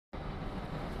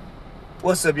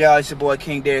What's up, y'all? It's your boy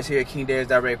King Darius here at King Darius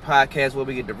Direct Podcast, where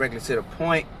we get directly to the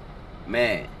point.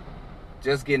 Man,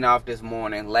 just getting off this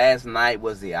morning. Last night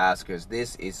was the Oscars.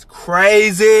 This is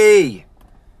crazy.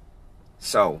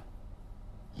 So,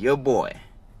 your boy,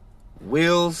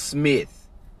 Will Smith,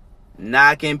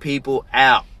 knocking people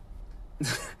out. He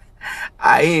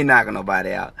ain't knocking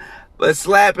nobody out. But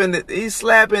he's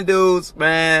slapping dudes,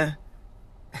 man.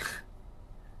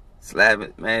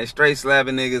 Straight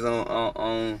slapping niggas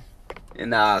on in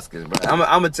the Oscars, bro. I'm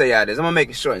gonna tell y'all this. I'm gonna make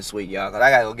it short and sweet, y'all, because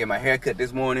I gotta go get my hair cut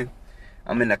this morning.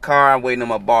 I'm in the car. I'm waiting on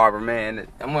my barber, man.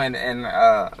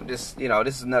 I'm just,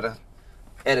 this is another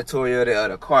editorial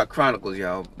of the Car Chronicles,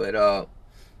 y'all. But I'm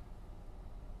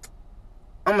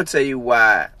gonna tell you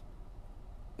why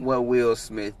what Will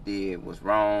Smith did was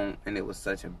wrong, and it was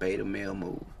such a beta male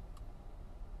move.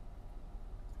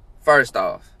 First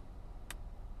off,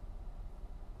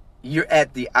 you're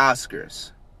at the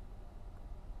Oscars.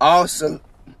 All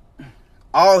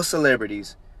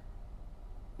celebrities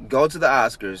go to the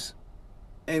Oscars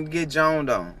and get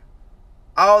joned on.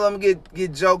 All of them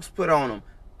get jokes put on them.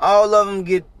 All of them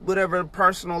get whatever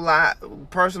personal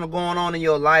going on in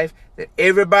your life that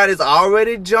everybody's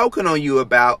already joking on you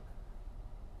about.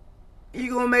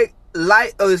 You're gonna make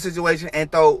light of the situation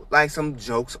and throw like some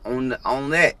jokes on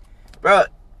that, bro.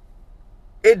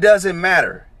 It doesn't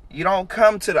matter. You don't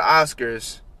come to the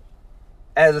Oscars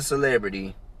as a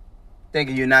celebrity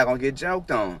thinking you're not going to get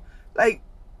joked on. Like,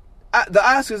 the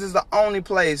Oscars is the only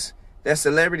place that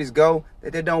celebrities go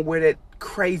that they don't wear that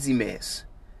crazy mess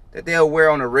that they'll wear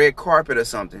on a red carpet or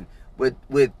something with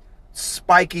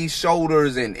spiky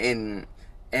shoulders and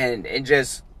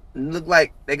just look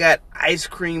like they got ice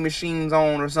cream machines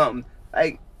on or something.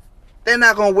 Like, they're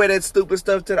not going to wear that stupid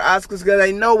stuff to the Oscars because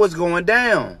they know what's going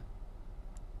down.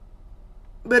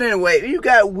 But anyway, you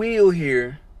got Will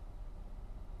here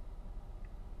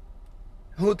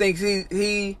who thinks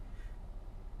he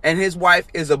and his wife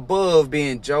is above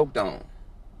being joked on.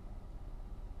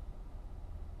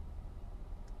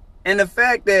 And the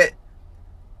fact that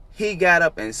he got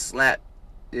up and slapped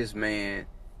this man,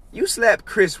 you slapped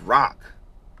Chris Rock.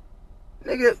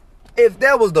 Nigga, if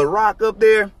that was The Rock up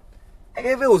there,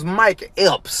 if it was Mike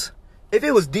Epps, if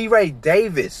it was DeRay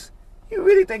Davis, you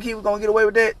really think he was going to get away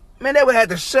with that? Man, they would have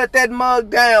to shut that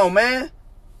mug down, man.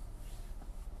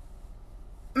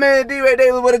 Man, DeRay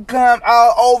Davis would have climbed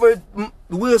all over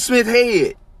Will Smith's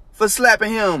head for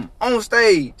slapping him on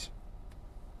stage.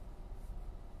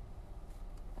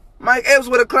 Mike Epps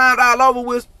would have climbed all over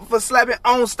Will for slapping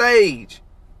on stage.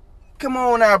 Come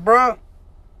on now, bro.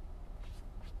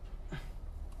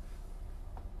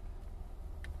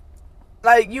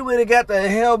 Like, you would have got the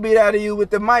hell beat out of you with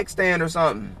the mic stand or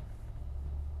something.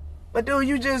 But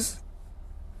dude,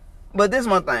 but this is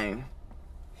my thing.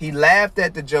 He laughed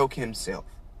at the joke himself.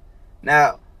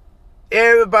 Now,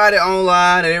 everybody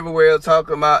online and everywhere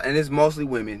talking about, and it's mostly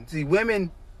women. See, women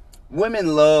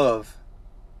love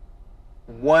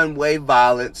one-way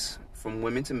violence from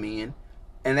women to men,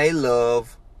 and they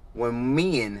love when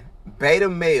men, beta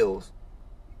males,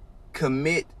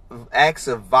 commit acts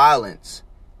of violence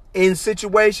in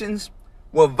situations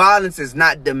where violence is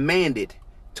not demanded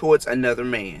towards another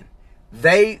man.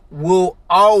 They will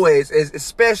always,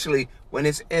 especially when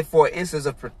it's for instance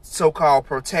of so-called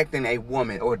protecting a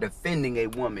woman or defending a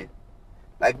woman.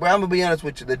 Like, bro, I'm going to be honest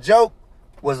with you. The joke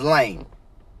was lame.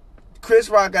 Chris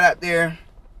Rock got out there.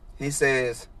 He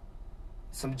says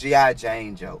some G.I.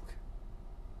 Jane joke.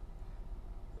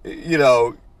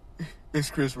 It's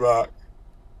Chris Rock.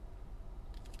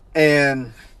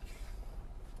 And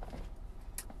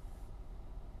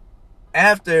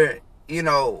after,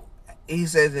 he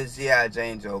says his G.I.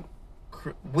 Jane joke,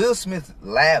 Will Smith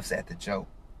laughs at the joke.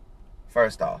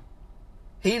 First off,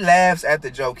 he laughs at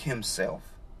the joke himself.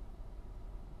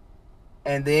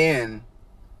 And then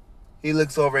he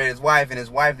looks over at his wife, and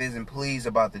his wife isn't pleased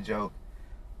about the joke.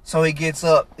 So he gets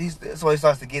up. He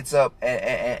starts to get up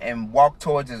and walk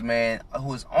towards this man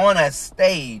who is on a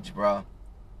stage, bro.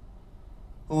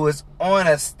 Who is on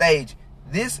a stage.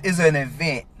 This is an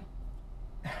event.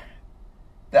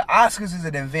 The Oscars is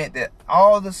an event that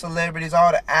all the celebrities,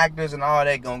 all the actors and all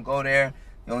that gonna go there.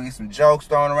 You're gonna get some jokes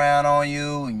thrown around on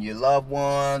you and your loved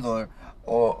ones or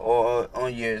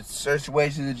on your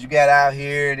situations that you got out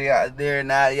here. They out there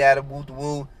now, yada woo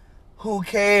woo. Who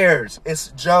cares?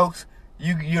 It's jokes.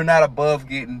 You're not above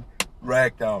getting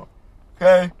racked on.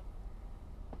 Okay?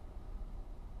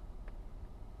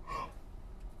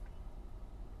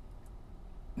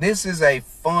 This is a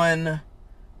fun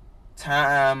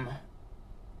time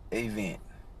event.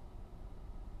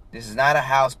 This is not a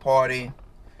house party.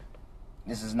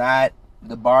 This is not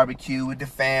the barbecue with the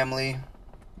family.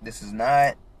 This is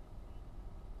not,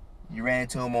 you ran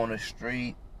into him on the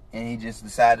street and he just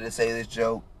decided to say this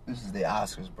joke. This is the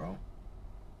Oscars, bro.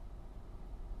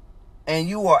 And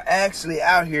you are actually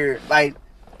out here, like,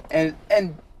 and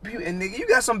you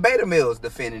got some beta males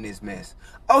defending this mess.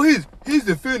 Oh, he's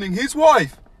defending his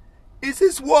wife. It's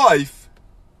his wife.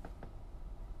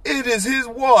 It is his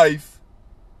wife.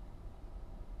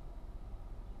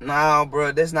 Nah,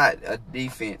 bro, that's not a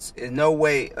defense. In no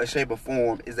way, a shape, or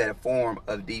form is that a form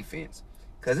of defense.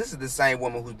 Because this is the same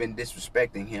woman who's been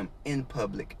disrespecting him in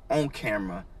public, on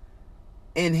camera,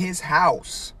 in his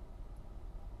house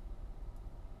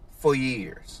for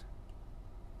years.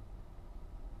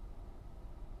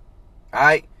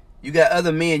 Alright? You got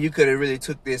other men you could have really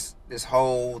took this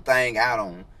whole thing out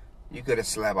on. You could have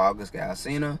slapped August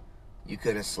Alsina. You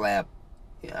could have slapped,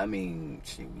 I mean,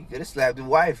 you could have slapped his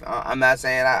wife. I'm not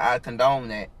saying I condone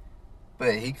that,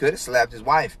 but he could have slapped his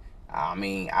wife. I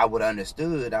mean, I would have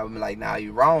understood. I would be like, nah,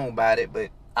 you're wrong about it, but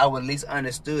I would at least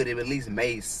understood. It would at least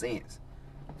made sense.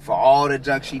 For all the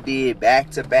junk she did,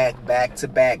 back to back.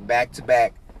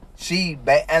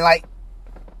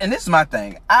 And this is my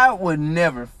thing. I would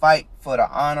never fight for the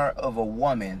honor of a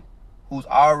woman who's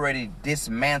already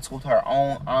dismantled her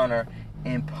own honor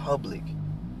in public.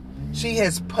 She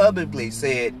has publicly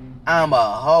said, I'm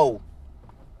a hoe.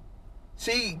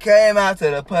 She came out to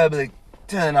the public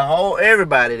telling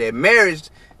everybody that marriage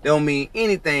don't mean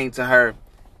anything to her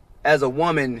as a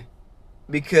woman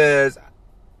because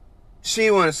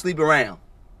she want to sleep around.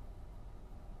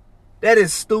 That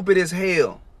is stupid as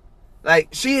hell. Like,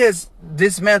 she has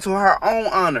dismantled her own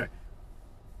honor.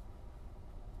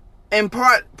 And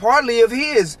partly of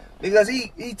his, because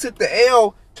he took the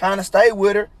L trying to stay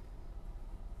with her.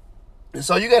 And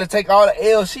so you got to take all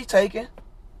the L she taking.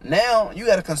 Now you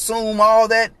got to consume all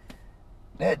that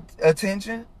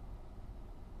attention.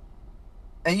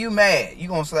 And you mad. You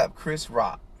going to slap Chris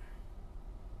Rock.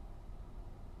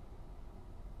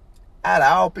 Out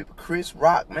of all people, Chris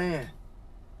Rock, man.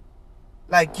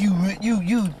 Like and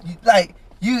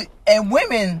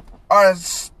women are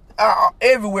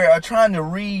everywhere are trying to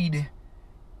read.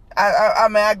 I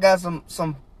mean, I got some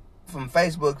from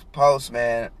Facebook posts,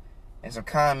 man, and some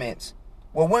comments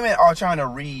where women are trying to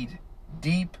read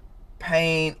deep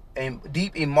pain and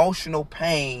deep emotional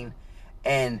pain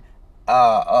and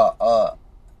a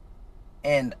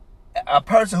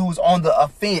person who's on the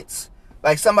offense,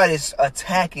 like somebody's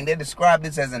attacking. They describe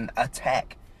this as an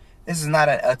attack. This is not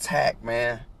an attack,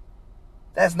 man.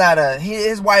 That's not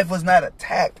his wife was not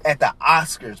attacked at the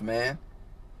Oscars, man.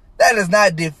 That is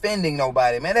not defending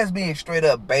nobody, man. That's being straight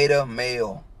up beta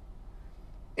male.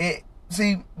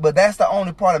 But that's the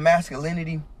only part of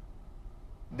masculinity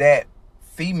that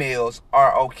females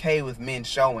are okay with men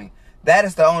showing. That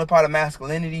is the only part of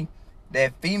masculinity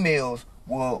that females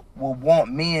will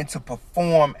want men to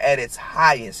perform at its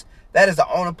highest. That is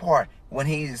the only part when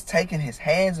he is taking his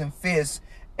hands and fists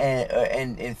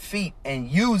and feet and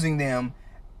using them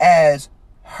as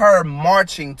her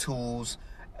marching tools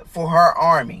for her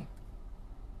army.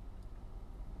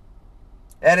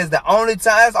 That is the only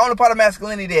time. That's the only part of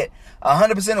masculinity that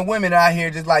 100% of women out here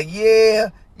just like,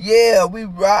 I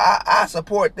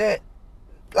support that.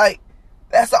 Like,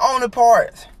 that's the only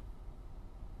part.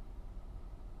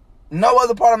 No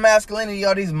other part of masculinity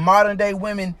are these modern day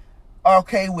women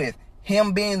okay with.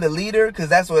 Him being the leader, because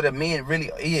that's what a man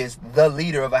really is, the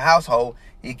leader of a household.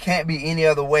 It can't be any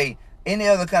other way. Any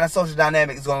other kind of social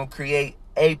dynamic is going to create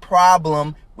a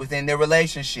problem within their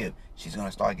relationship. She's going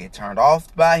to start getting turned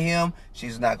off by him.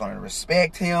 She's not going to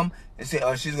respect him.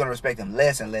 Or she's going to respect him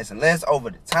less and less and less over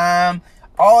the time.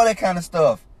 All that kind of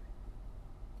stuff.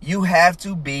 You have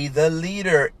to be the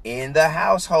leader in the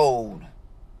household.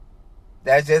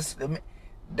 That's just,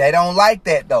 they don't like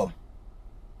that though.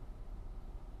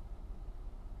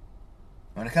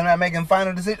 When it comes out making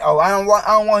final decisions, I don't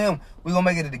want him. We're going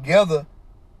to make it together.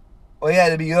 Or it had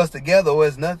to be us together or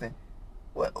it's nothing.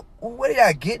 What are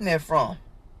y'all getting that from?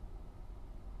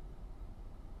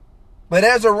 But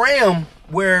there's a realm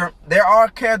where there are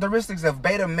characteristics of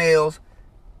beta males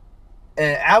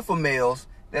and alpha males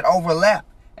that overlap.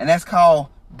 And that's called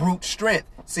brute strength.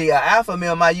 See, an alpha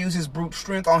male might use his brute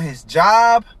strength on his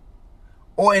job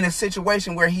or in a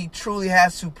situation where he truly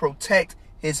has to protect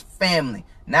his family.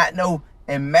 Not no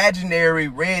imaginary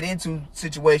read into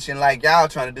situation like y'all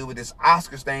trying to do with this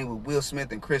Oscars thing with Will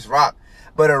Smith and Chris Rock,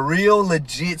 but a real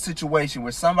legit situation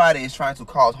where somebody is trying to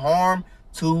cause harm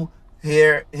to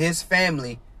his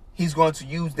family. He's going to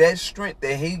use that strength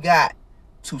that he got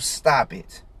to stop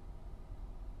it.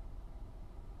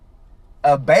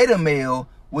 A beta male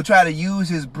will try to use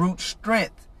his brute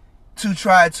strength to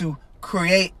try to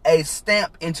create a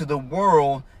stamp into the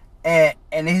world, and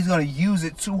he's going to use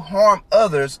it to harm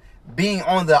others, being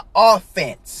on the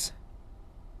offense.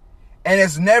 And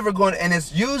it's never going to, and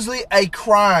it's usually a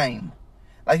crime.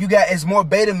 Like it's more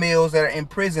beta males that are in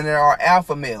prison than are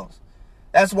alpha males.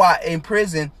 That's why in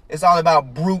prison, it's all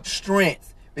about brute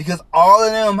strength, because all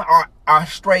of them are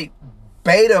straight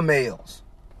beta males.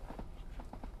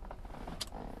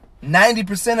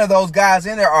 90% of those guys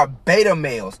in there are beta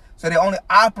males. So they only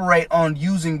operate on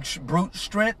using brute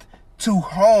strength to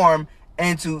harm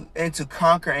and to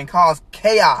conquer and cause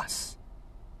chaos.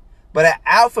 But an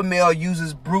alpha male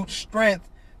uses brute strength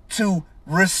to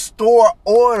restore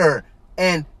order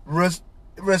and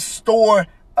restore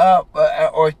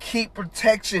or keep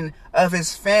protection of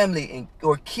his family,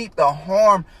 or keep the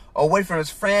harm away from his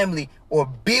family, or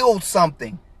build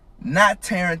something, not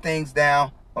tearing things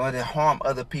down or to harm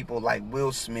other people like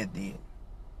Will Smith did.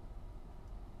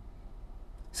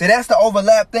 See, that's the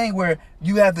overlap thing, where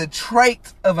you have the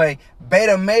trait of a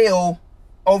beta male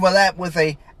overlap with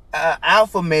a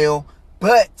alpha male,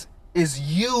 but is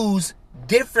used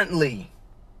differently.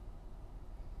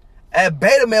 A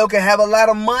beta male can have a lot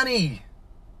of money,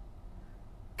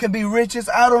 can be rich as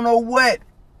I don't know what,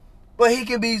 but he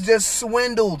can be just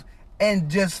swindled and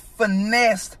just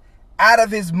finessed out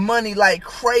of his money like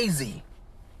crazy,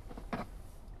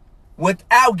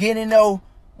 without getting no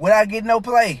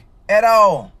play at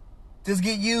all. Just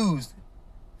get used.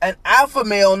 An alpha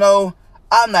male, no,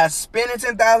 I'm not spending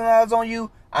 $10,000 on you.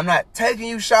 I'm not taking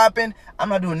you shopping. I'm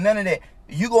not doing none of that.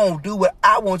 You gonna do what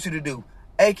I want you to do.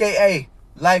 AKA,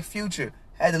 like Future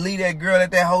had to leave that girl at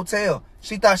that hotel.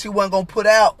 She thought she wasn't gonna put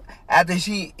out after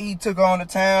he took her on to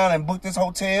town and booked this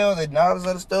hotel and all this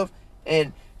other stuff.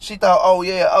 And she thought,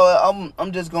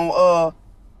 I'm just gonna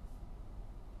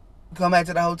come back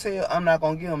to the hotel. I'm not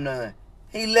gonna give him none.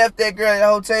 He left that girl at the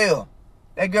hotel.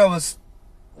 That girl was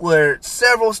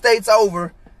several states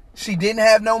over. She didn't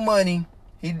have no money.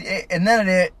 And none of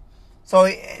that. So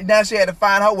now she had to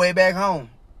find her way back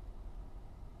home.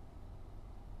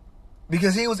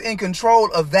 Because he was in control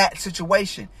of that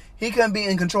situation. He couldn't be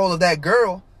in control of that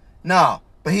girl. No.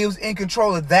 But he was in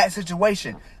control of that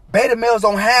situation. Beta males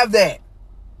don't have that.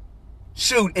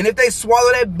 Shoot. And if they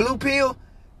swallow that blue pill,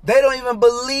 they don't even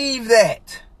believe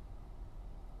that.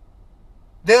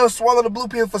 They'll swallow the blue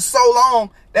pill for so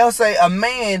long, they'll say a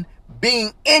man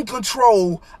being in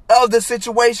control of the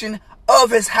situation, of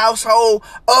his household,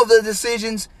 of the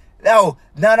decisions. No,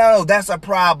 that's a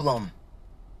problem.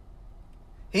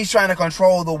 He's trying to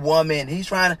control the woman. He's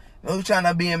trying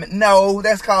to be him. No,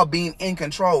 that's called being in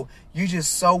control. You're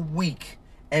just so weak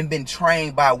and been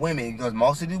trained by women, because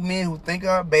most of the men who think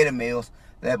are beta males,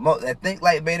 that think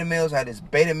like beta males, have this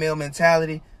beta male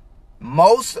mentality.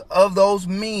 Most of those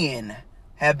men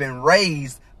have been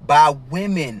raised by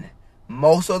women.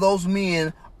 Most of those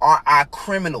men are our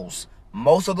criminals.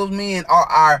 Most of those men are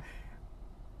our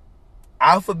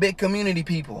alphabet community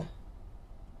people.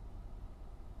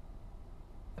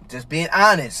 Just being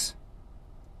honest.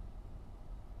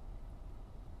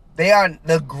 They are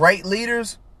the great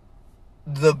leaders.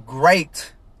 The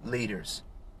great leaders.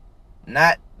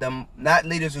 Not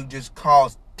leaders who just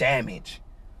cause damage,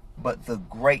 but the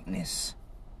greatness.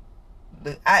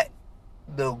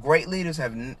 The great leaders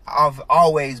have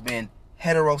always been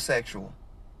heterosexual.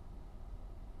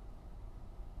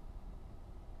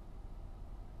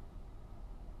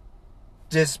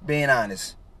 Just being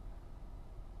honest.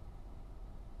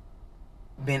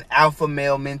 Being alpha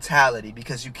male mentality,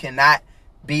 because you cannot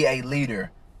be a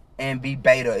leader and be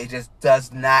beta. It just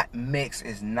does not mix.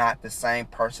 It's not the same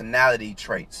personality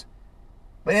traits.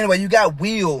 But anyway, you got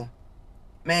Will.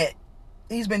 Man,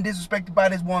 he's been disrespected by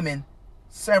this woman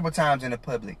several times in the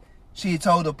public. She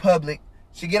told the public,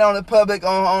 she get on the public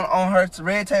on her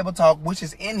Red Table Talk, which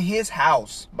is in his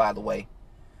house, by the way.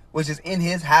 Which is in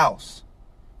his house.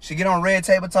 She get on Red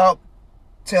Table Talk,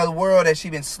 tell the world that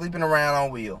she been sleeping around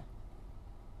on Will.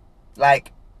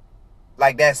 Like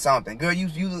that's something. Girl,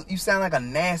 you sound like a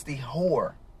nasty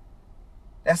whore.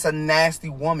 That's a nasty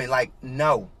woman. Like,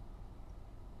 no.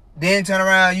 Then turn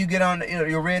around, you get on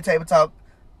your Red Table Talk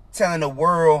telling the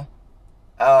world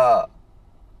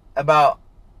about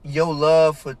your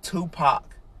love for Tupac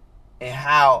and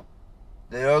how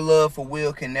your love for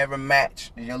Will can never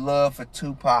match your love for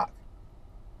Tupac,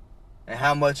 and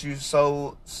how much you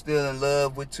so still in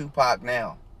love with Tupac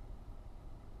now.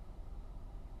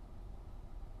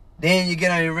 Then you get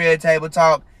on your Red Table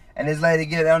Talk and this lady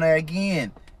get on there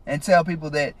again and tell people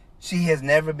that she has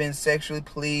never been sexually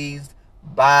pleased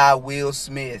by Will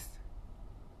Smith.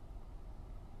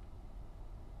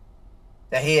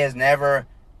 That he has never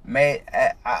made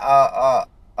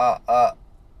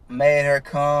made her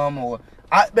come, or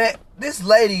I bet this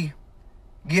lady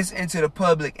gets into the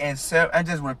public and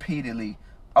just repeatedly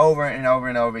over and over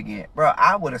and over again. Bro,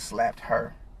 I would have slapped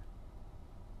her.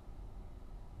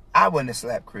 I wouldn't have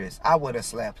slapped Chris. I would have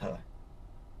slapped her.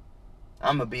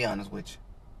 I'm going to be honest with you.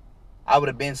 I would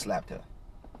have been slapped her.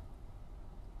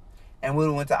 And we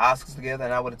would have went to Oscars together,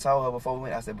 and I would have told her before we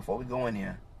went, I said, before we go in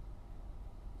here,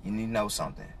 you need to know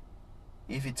something.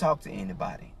 If you talk to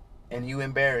anybody and you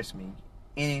embarrass me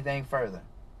anything further,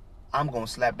 I'm going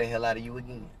to slap the hell out of you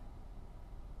again.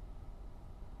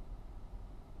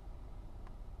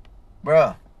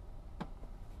 Bruh,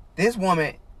 this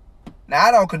woman, now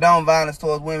I don't condone violence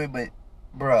towards women, but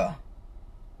bruh,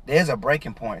 there's a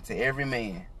breaking point to every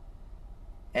man.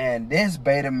 And this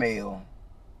beta male,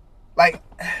 like,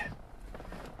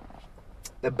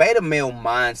 the beta male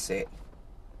mindset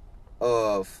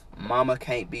of mama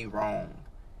can't be wrong.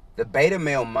 The beta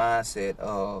male mindset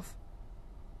of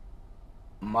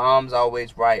mom's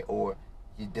always right, or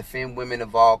you defend women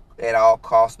at all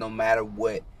costs no matter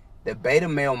what. The beta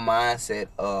male mindset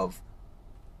of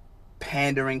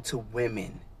pandering to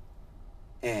women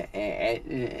and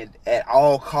at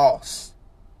all costs,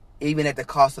 even at the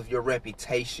cost of your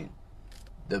reputation.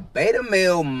 The beta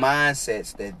male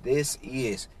mindsets that this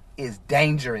is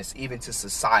dangerous even to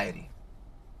society.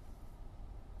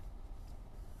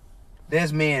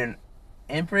 There's men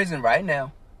in prison right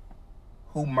now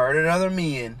who murdered other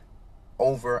men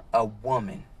over a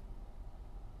woman.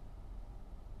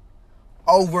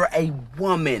 Over a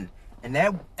woman. And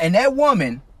that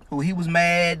woman who he was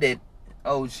mad that,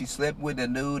 oh, she slept with a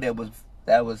dude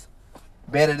that was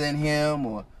better than him,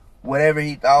 or whatever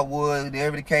he thought was,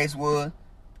 whatever the case was,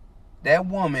 that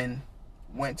woman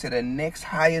went to the next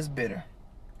highest bidder.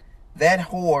 That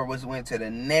whore went to the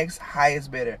next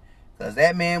highest bidder. Because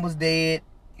that man was dead.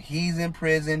 He's in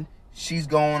prison. She's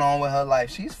going on with her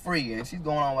life. She's free and she's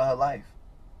going on with her life.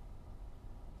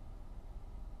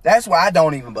 That's why I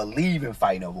don't even believe in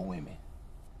fighting over women.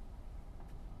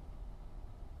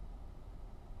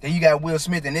 Then you got Will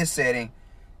Smith in this setting.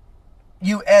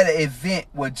 You at an event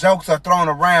where jokes are thrown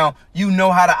around. You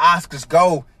know how the Oscars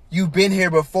go. You've been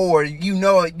here before. You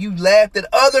know it. You laughed at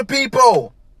other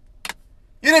people.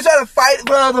 You didn't try to fight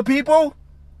for other people.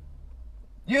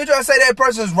 You didn't try to say that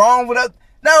person's wrong with us.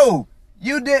 No.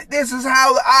 You did. This is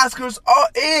how the Oscars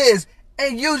is.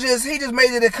 And he just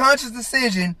made it a conscious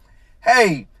decision.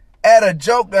 Hey, at a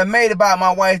joke that I made about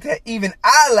my wife that even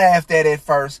I laughed at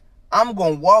first, I'm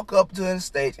going to walk up to the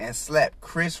stage and slap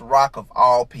Chris Rock of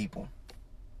all people.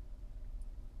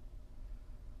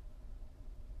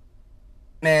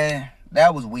 Man,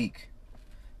 that was weak.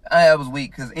 That was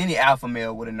weak because any alpha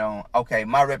male would have known, okay,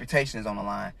 my reputation is on the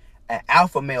line. An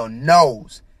alpha male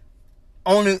knows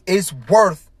only it's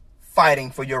worth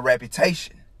fighting for your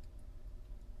reputation.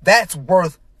 That's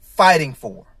worth fighting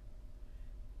for.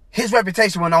 His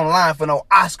reputation went on the line for no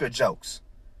Oscar jokes.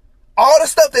 All the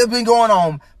stuff that's been going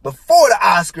on before the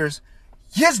Oscars,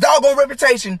 his doggone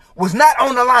reputation was not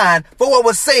on the line for what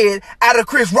was said out of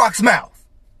Chris Rock's mouth.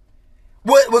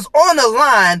 What was on the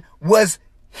line was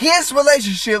his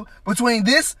relationship between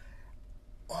this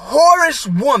whorish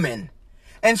woman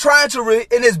and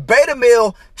this beta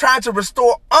male trying to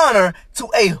restore honor to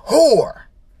a whore.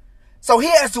 So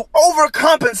he has to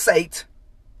overcompensate.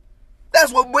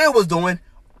 That's what Will was doing.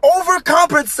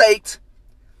 Overcompensate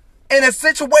in a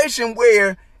situation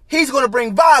where he's going to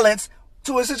bring violence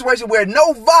to a situation where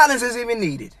no violence is even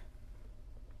needed.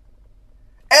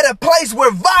 At a place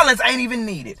where violence ain't even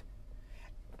needed.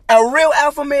 A real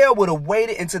alpha male would have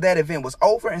waited until that event was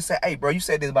over and said, hey, bro, you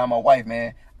said this about my wife,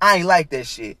 man. I ain't like that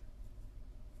shit.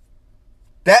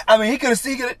 He could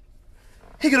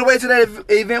have waited till that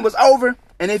event was over.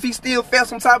 And if he still felt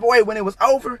some type of way when it was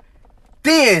over,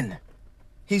 then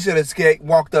he should have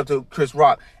walked up to Chris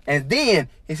Rock. And then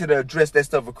he should have addressed that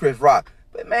stuff with Chris Rock.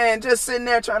 But man, just sitting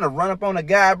there trying to run up on a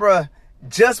guy, bruh,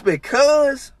 just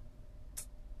because.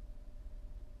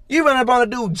 You run up on a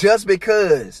dude just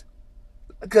because.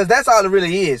 Because that's all it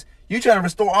really is. You trying to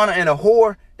restore honor in a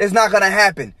whore, that's not going to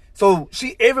happen. So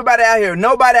nobody out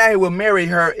here will marry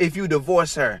her if you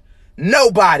divorce her.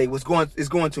 Nobody is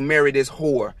going to marry this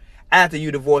whore after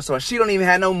you divorce her. She don't even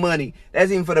have no money.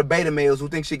 That's even for the beta males who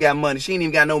think she got money. She ain't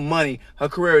even got no money. Her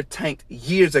career tanked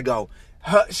years ago.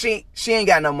 She ain't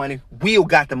got no money. Will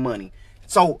got the money.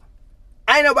 So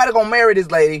ain't nobody gonna marry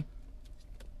this lady.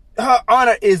 Her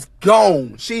honor is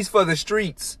gone. She's for the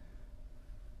streets.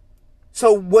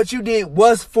 So what you did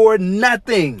was for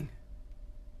nothing.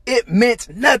 It meant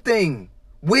nothing.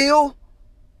 Will?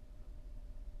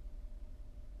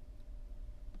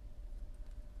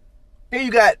 Here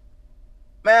you got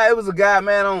Man, it was a guy,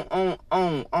 man,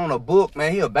 on a book,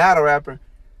 man. He a battle rapper.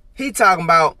 He talking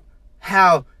about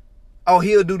how,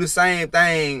 he'll do the same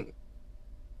thing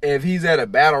if he's at a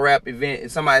battle rap event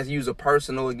and somebody's use a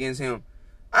personal against him.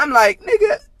 I'm like,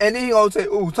 nigga, and then he gonna say,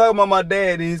 talking about my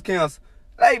dad and his cancer.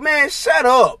 Like, man, shut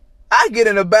up. I get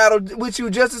in a battle with you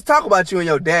just to talk about you and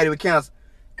your daddy with cancer.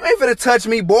 You ain't finna touch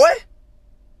me, boy.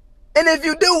 And if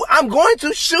you do, I'm going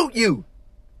to shoot you.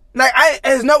 Like,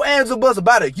 there's no ands or buts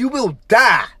about it. You will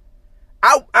die.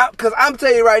 Cause I'm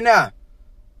telling you right now,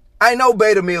 I ain't no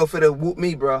beta male for to whoop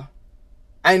me, bro.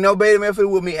 Ain't no beta male for to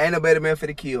whoop me. Ain't no beta male for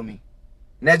to kill me.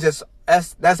 And that's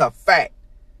a fact.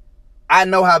 I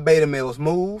know how beta males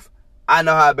move. I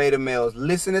know how beta males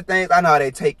listen to things. I know how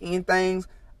they take in things.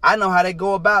 I know how they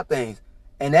go about things.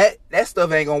 And that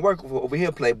stuff ain't gonna work over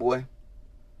here, Playboy.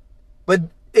 But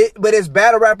it's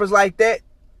battle rappers like that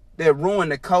ruin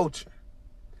the culture.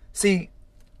 See,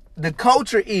 the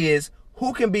culture is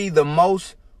who can be the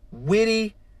most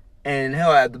witty and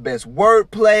have the best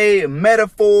wordplay and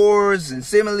metaphors and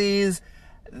similes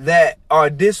that are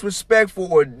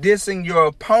disrespectful or dissing your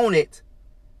opponent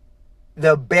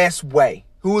the best way.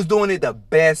 Who is doing it the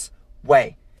best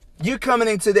way? You're coming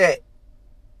into that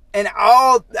and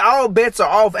all bets are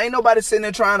off. Ain't nobody sitting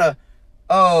there trying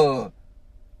to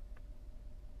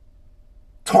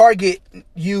target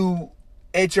you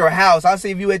at your house. I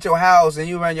see if you at your house and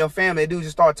you around your family, dude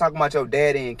just start talking about your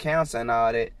daddy and cancer and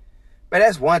all that. But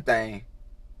that's one thing.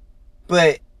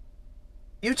 But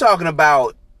you talking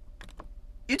about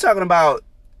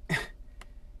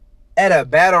at a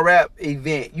battle rap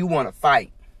event, you want to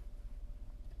fight.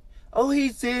 He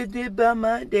said that about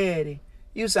my daddy.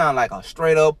 You sound like a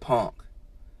straight up punk.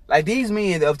 Like, these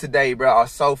men of today, bro, are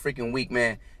so freaking weak,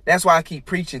 man. That's why I keep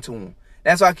preaching to them.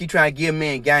 That's why I keep trying to give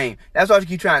men game. That's why I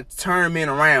keep trying to turn men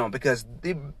around. Because,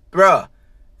 the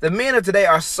men of today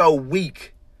are so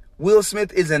weak. Will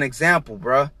Smith is an example,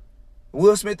 bro.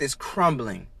 Will Smith is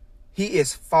crumbling. He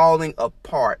is falling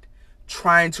apart,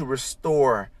 trying to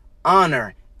restore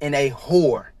honor in a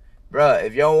whore. Bruh,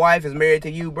 if your wife is married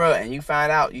to you, bruh, and you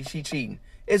find out she cheating,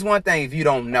 it's one thing if you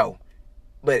don't know.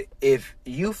 But if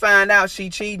you find out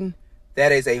she cheating,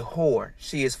 that is a whore.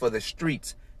 She is for the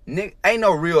streets. Ain't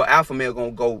no real alpha male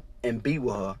gonna go and be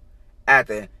with her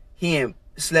after he ain't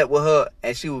slept with her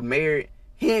and she was married.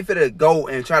 He ain't finna go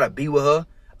and try to be with her.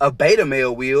 A beta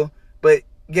male will. But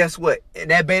guess what?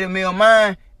 That beta male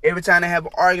mind, every time they have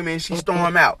an argument, she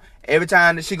storm out. Every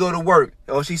time that she go to work,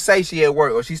 or she say she at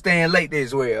work, or she staying late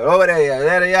this way, or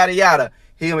yada yada,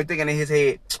 he gonna be thinking in his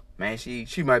head, man, she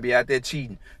might be out there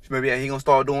cheating. She might be out. He gonna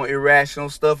start doing irrational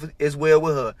stuff as well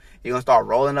with her. He gonna start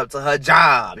rolling up to her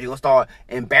job. He gonna start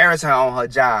embarrassing her on her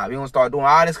job. He gonna start doing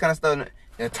all this kind of stuff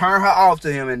and turn her off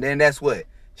to him. And then that's what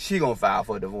she gonna file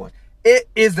for a divorce. It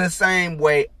is the same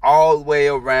way all the way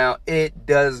around. It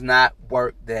does not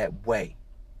work that way.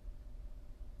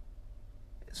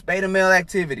 It's beta male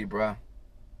activity, bro.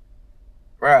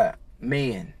 Bruh,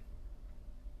 men.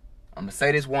 I'm going to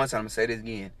say this once and I'm going to say this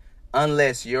again.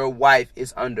 Unless your wife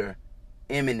is under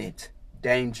imminent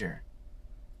danger.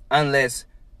 Unless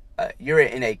you're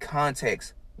in a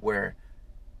context where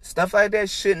stuff like that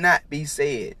should not be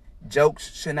said.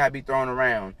 Jokes should not be thrown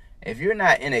around. If you're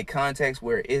not in a context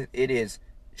where it is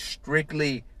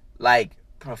strictly like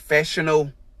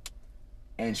professional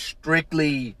and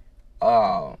strictly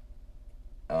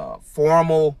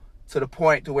formal to the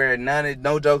point to where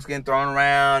no jokes getting thrown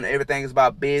around, everything is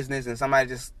about business, and somebody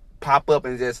just pop up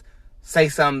and just say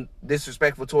something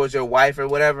disrespectful towards your wife or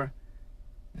whatever,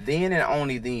 then and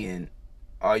only then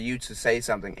are you to say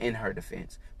something in her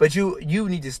defense. But you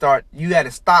need to start, you got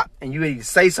to stop and you need to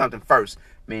say something first,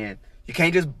 man. You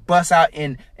can't just bust out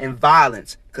in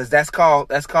violence, because that's called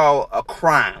a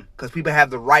crime, because people have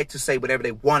the right to say whatever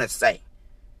they want to say.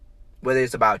 Whether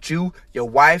it's about you, your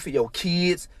wife, or your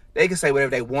kids, they can say whatever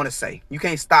they want to say. You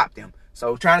can't stop them.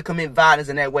 So trying to commit violence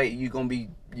in that way, you're going to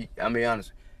be, I'm being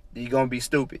honest, you're going to be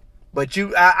stupid. But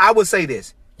I would say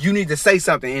this. You need to say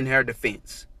something in her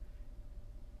defense.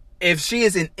 If she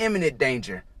is in imminent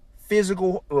danger,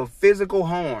 physical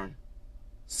harm,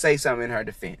 say something in her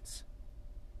defense.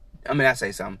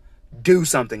 Do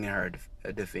something in her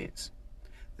defense.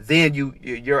 Then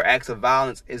your acts of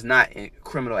violence is not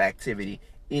criminal activity.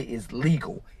 It is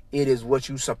legal. It is what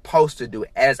you're supposed to do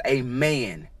as a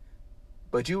man.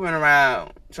 But you run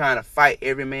around trying to fight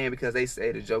every man because they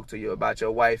say the joke to you about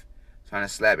your wife, trying to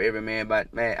slap every man.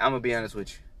 But, man, I'm going to be honest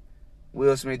with you.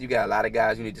 Will Smith, you got a lot of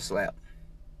guys you need to slap.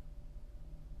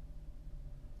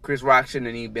 Chris Rock shouldn't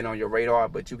have even been on your radar,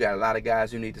 but you got a lot of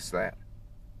guys you need to slap.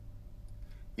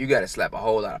 You got to slap a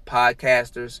whole lot of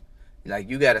podcasters. Like,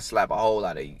 you got to slap a whole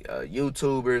lot of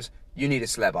YouTubers. You need to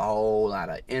slap a whole lot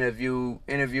of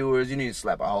interviewers. You need to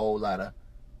slap a whole lot of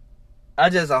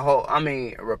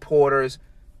reporters.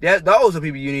 Those are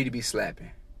people you need to be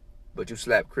slapping. But you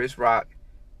slap Chris Rock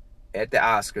at the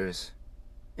Oscars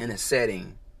in a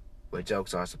setting where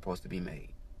jokes are supposed to be made.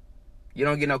 You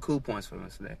don't get no cool points for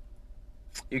this.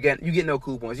 You get no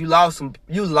cool points. You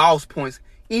lost points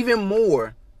even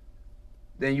more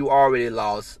than you already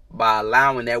lost by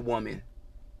allowing that woman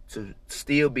to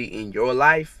still be in your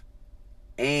life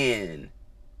and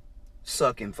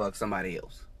suck and fuck somebody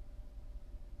else.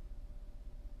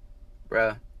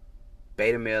 Bruh,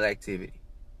 beta male activity.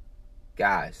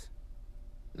 Guys,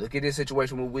 look at this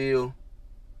situation with Will.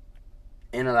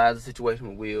 Analyze the situation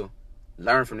with Will.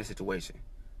 Learn from the situation.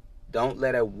 Don't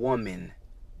let a woman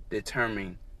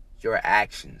determine your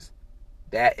actions.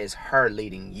 That is her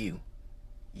leading you.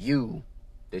 You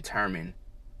determine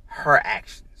her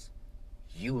actions.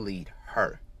 You lead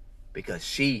her. Because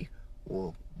she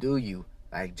will do you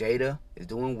like Jada is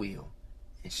doing Will.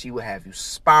 And she will have you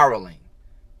spiraling,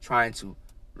 trying to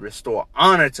restore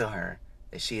honor to her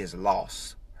that she has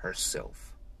lost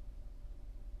herself.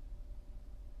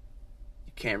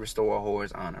 You can't restore a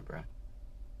whore's honor, bro.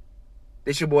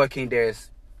 This your boy King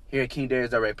Darius here at King Darius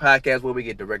Direct Podcast, where we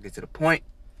get directly to the point.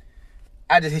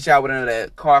 I just hit y'all with another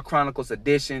Car Chronicles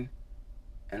edition,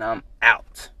 and I'm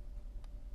out.